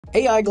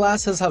AI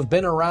glasses have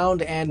been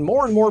around and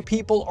more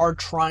people are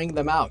trying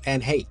them out.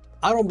 And hey,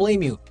 I don't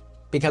blame you,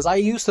 because I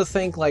used to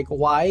think like,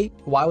 why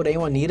would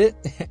anyone need it?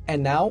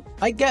 And now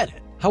I get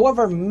it.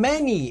 However,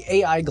 many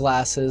AI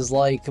glasses,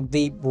 like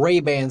the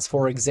Ray-Bans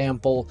for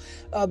example,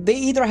 they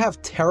either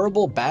have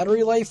terrible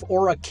battery life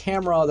or a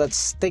camera that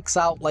sticks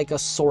out like a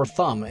sore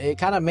thumb. It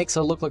kind of makes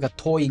it look like a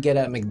toy you get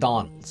at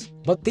McDonald's.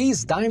 But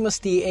these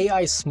Dymesty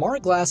AI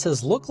Smart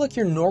Glasses look like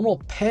your normal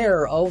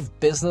pair of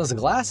business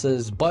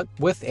glasses, but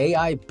with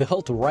AI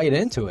built right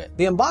into it.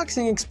 The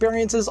unboxing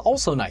experience is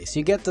also nice.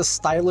 You get this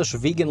stylish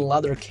vegan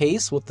leather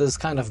case with this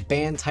kind of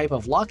band type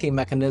of locking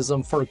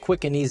mechanism for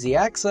quick and easy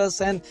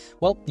access, and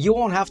well, you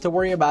won't have to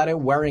worry about it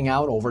wearing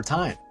out over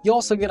time. You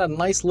also get a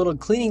nice little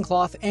cleaning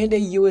cloth and a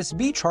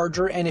USB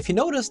charger, and if you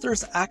notice,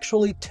 there's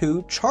actually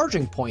 2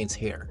 charging points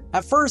here.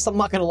 At first, I'm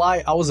not gonna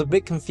lie, I was a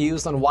bit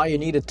confused on why you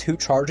needed 2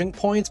 charging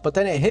points, but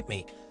then it hit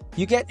me.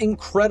 You get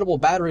incredible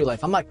battery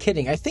life. I'm not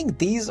kidding. I think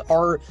these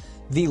are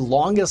the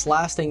longest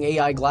lasting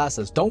AI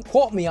glasses. Don't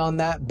quote me on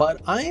that,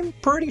 but I'm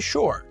pretty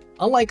sure.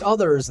 Unlike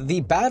others,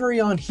 the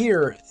battery on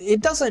here, it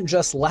doesn't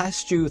just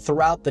last you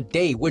throughout the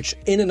day, which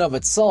in and of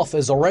itself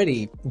is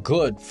already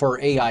good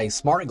for AI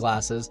smart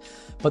glasses,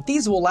 but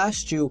these will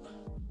last you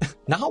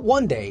not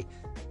one day,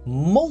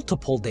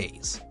 multiple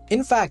days.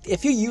 In fact,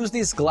 if you use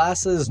these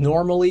glasses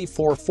normally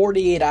for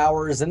 48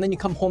 hours and then you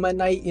come home at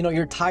night, you know,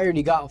 you're tired,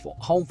 you got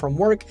home from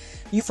work,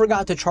 you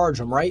forgot to charge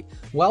them, right?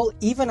 Well,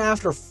 even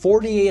after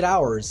 48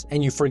 hours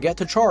and you forget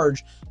to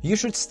charge, you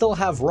should still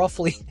have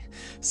roughly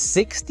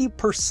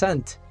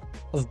 60%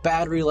 of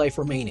battery life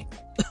remaining.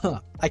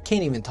 I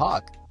can't even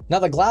talk. Now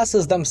the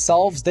glasses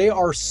themselves, they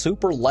are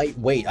super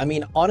lightweight. I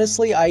mean,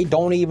 honestly, I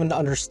don't even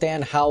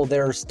understand how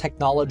there's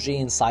technology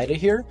inside of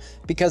here,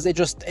 because it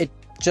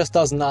just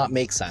does not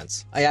make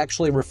sense. I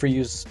actually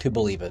refuse to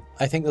believe it.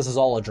 I think this is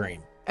all a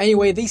dream.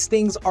 Anyway, these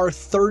things are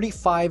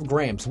 35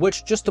 grams,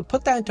 which, just to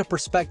put that into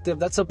perspective,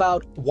 that's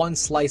about 1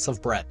 slice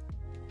of bread,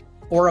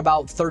 or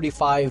about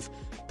 35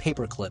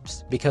 paper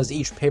clips, because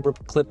each paper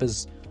clip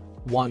is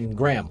 1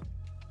 gram.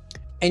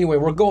 Anyway,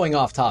 we're going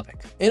off topic.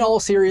 In all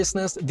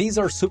seriousness, these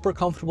are super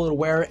comfortable to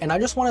wear, and I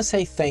just want to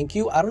say thank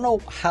you. I don't know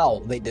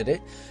how they did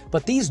it,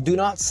 but these do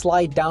not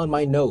slide down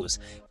my nose.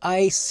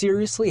 I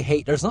seriously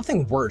hate, there's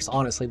nothing worse,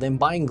 honestly, than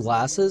buying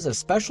glasses,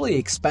 especially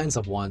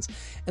expensive ones,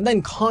 and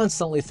then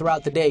constantly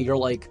throughout the day, you're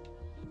like,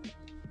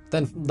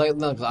 then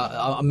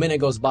a minute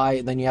goes by,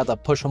 and then you have to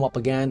push them up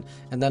again,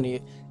 and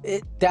then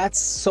that's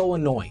so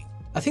annoying.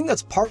 I think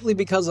that's partly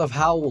because of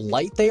how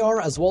light they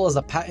are, as well as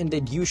a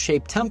patented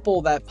U-shaped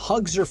temple that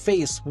hugs your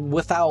face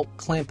without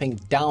clamping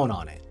down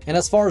on it. And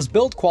as far as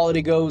build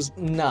quality goes,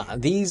 nah,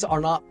 these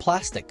are not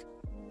plastic.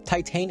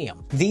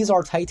 Titanium. These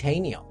are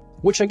titanium.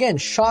 Which again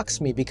shocks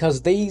me, because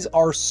these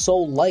are so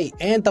light.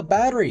 And the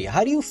battery,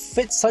 how do you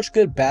fit such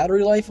good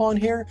battery life on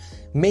here?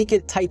 Make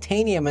it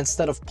titanium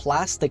instead of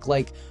plastic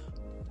like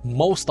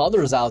most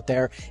others out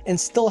there, and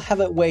still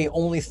have it weigh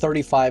only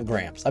 35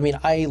 grams. I mean,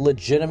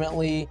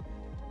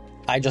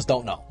 I just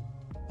don't know.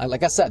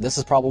 Like I said, this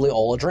is probably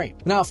all a dream.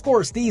 Now, of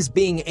course, these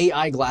being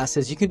AI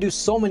glasses, you can do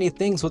so many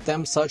things with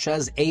them, such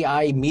as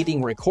AI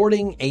meeting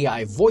recording,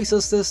 AI voice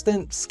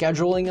assistant,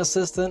 scheduling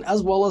assistant,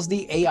 as well as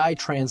the AI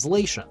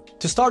translation.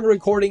 To start a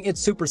recording,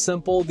 it's super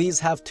simple. These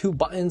have 2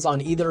 buttons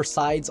on either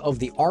sides of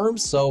the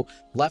arms, so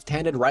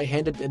left-handed,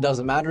 right-handed, it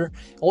doesn't matter.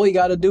 All you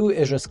gotta do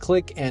is just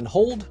click and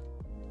hold,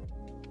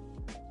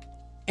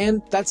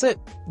 and that's it.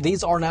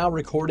 These are now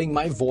recording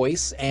my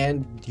voice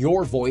and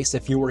your voice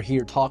if you were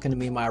here talking to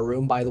me in my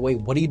room. By the way,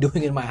 what are you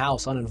doing in my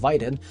house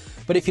uninvited?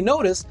 But if you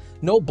notice,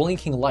 no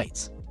blinking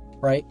lights,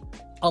 right?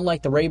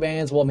 Unlike the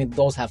Ray-Bans, well, I mean,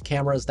 those have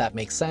cameras, that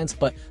makes sense,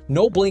 but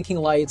no blinking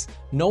lights,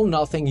 no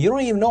nothing. You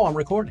don't even know I'm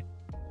recording.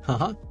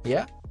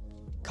 Yeah.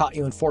 Caught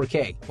you in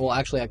 4K. Well,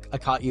 actually, I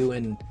caught you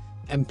in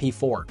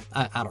MP4.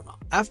 I don't know.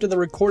 After the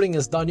recording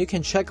is done, you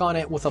can check on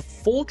it with a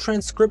full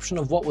transcription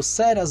of what was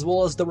said, as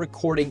well as the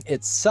recording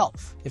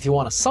itself. If you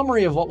want a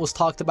summary of what was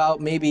talked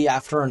about, maybe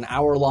after an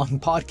hour-long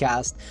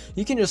podcast,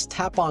 you can just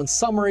tap on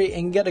summary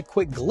and get a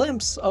quick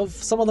glimpse of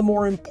some of the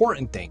more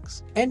important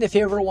things. And if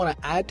you ever want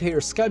to add to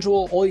your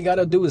schedule, all you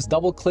gotta do is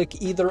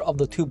double-click either of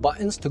the 2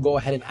 buttons to go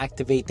ahead and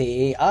activate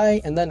the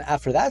AI, and then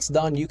after that's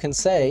done, you can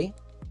say,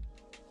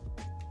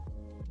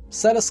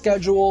 set a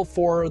schedule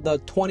for the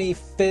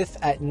 25th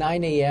at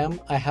 9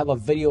 a.m. I have a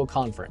video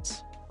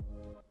conference.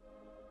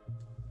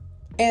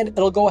 And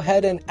it'll go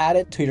ahead and add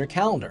it to your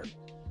calendar.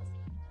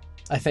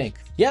 I think.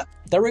 Yep,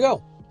 there we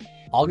go.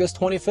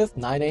 August 25th,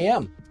 9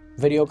 a.m.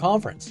 Video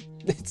conference.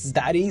 It's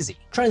that easy.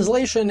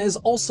 Translation is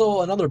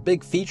also another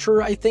big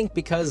feature, I think,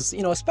 because,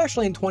 you know,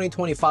 especially in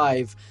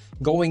 2025,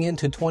 going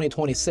into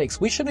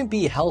 2026, we shouldn't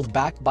be held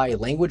back by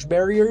language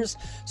barriers.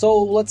 So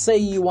let's say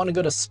you want to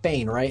go to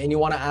Spain, right? And you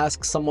want to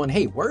ask someone,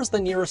 hey, where's the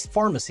nearest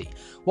pharmacy?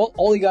 Well,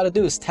 all you got to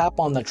do is tap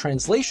on the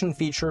translation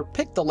feature,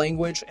 pick the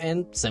language,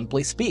 and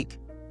simply speak.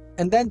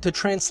 And then to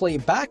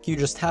translate back, you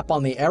just tap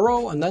on the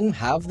arrow and then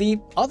have the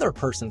other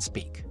person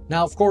speak.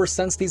 Now, of course,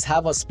 since these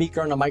have a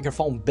speaker and a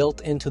microphone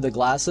built into the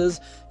glasses,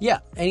 yeah,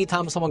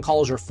 anytime someone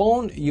calls your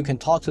phone, you can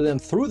talk to them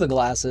through the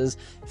glasses.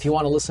 If you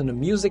want to listen to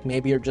music,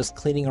 maybe you're just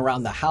cleaning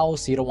around the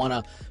house, you don't want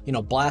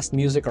to, blast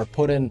music or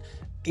put in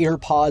ear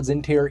pods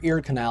into your ear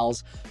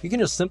canals, you can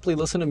just simply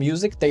listen to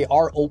music. They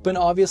are open,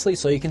 obviously,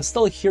 so you can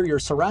still hear your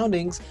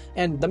surroundings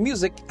and the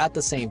music at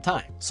the same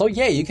time. So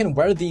yeah, you can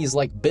wear these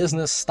like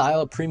business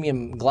style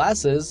premium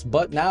glasses,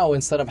 but now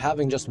instead of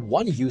having just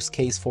one use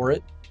case for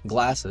it,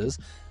 glasses,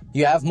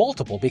 you have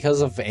multiple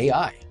because of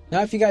AI.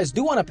 Now, if you guys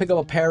do want to pick up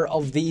a pair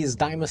of these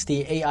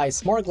Dymesty AI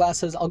Smart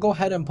Glasses, I'll go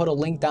ahead and put a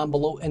link down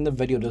below in the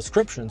video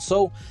description.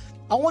 So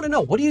I want to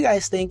know, what do you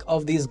guys think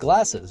of these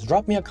glasses?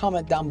 Drop me a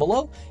comment down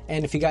below.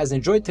 And if you guys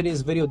enjoyed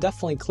today's video,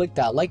 definitely click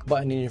that like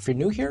button. And if you're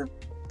new here,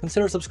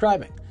 consider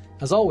subscribing.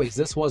 As always,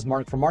 this was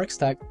Mark from Mark's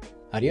Tech.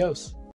 Adios.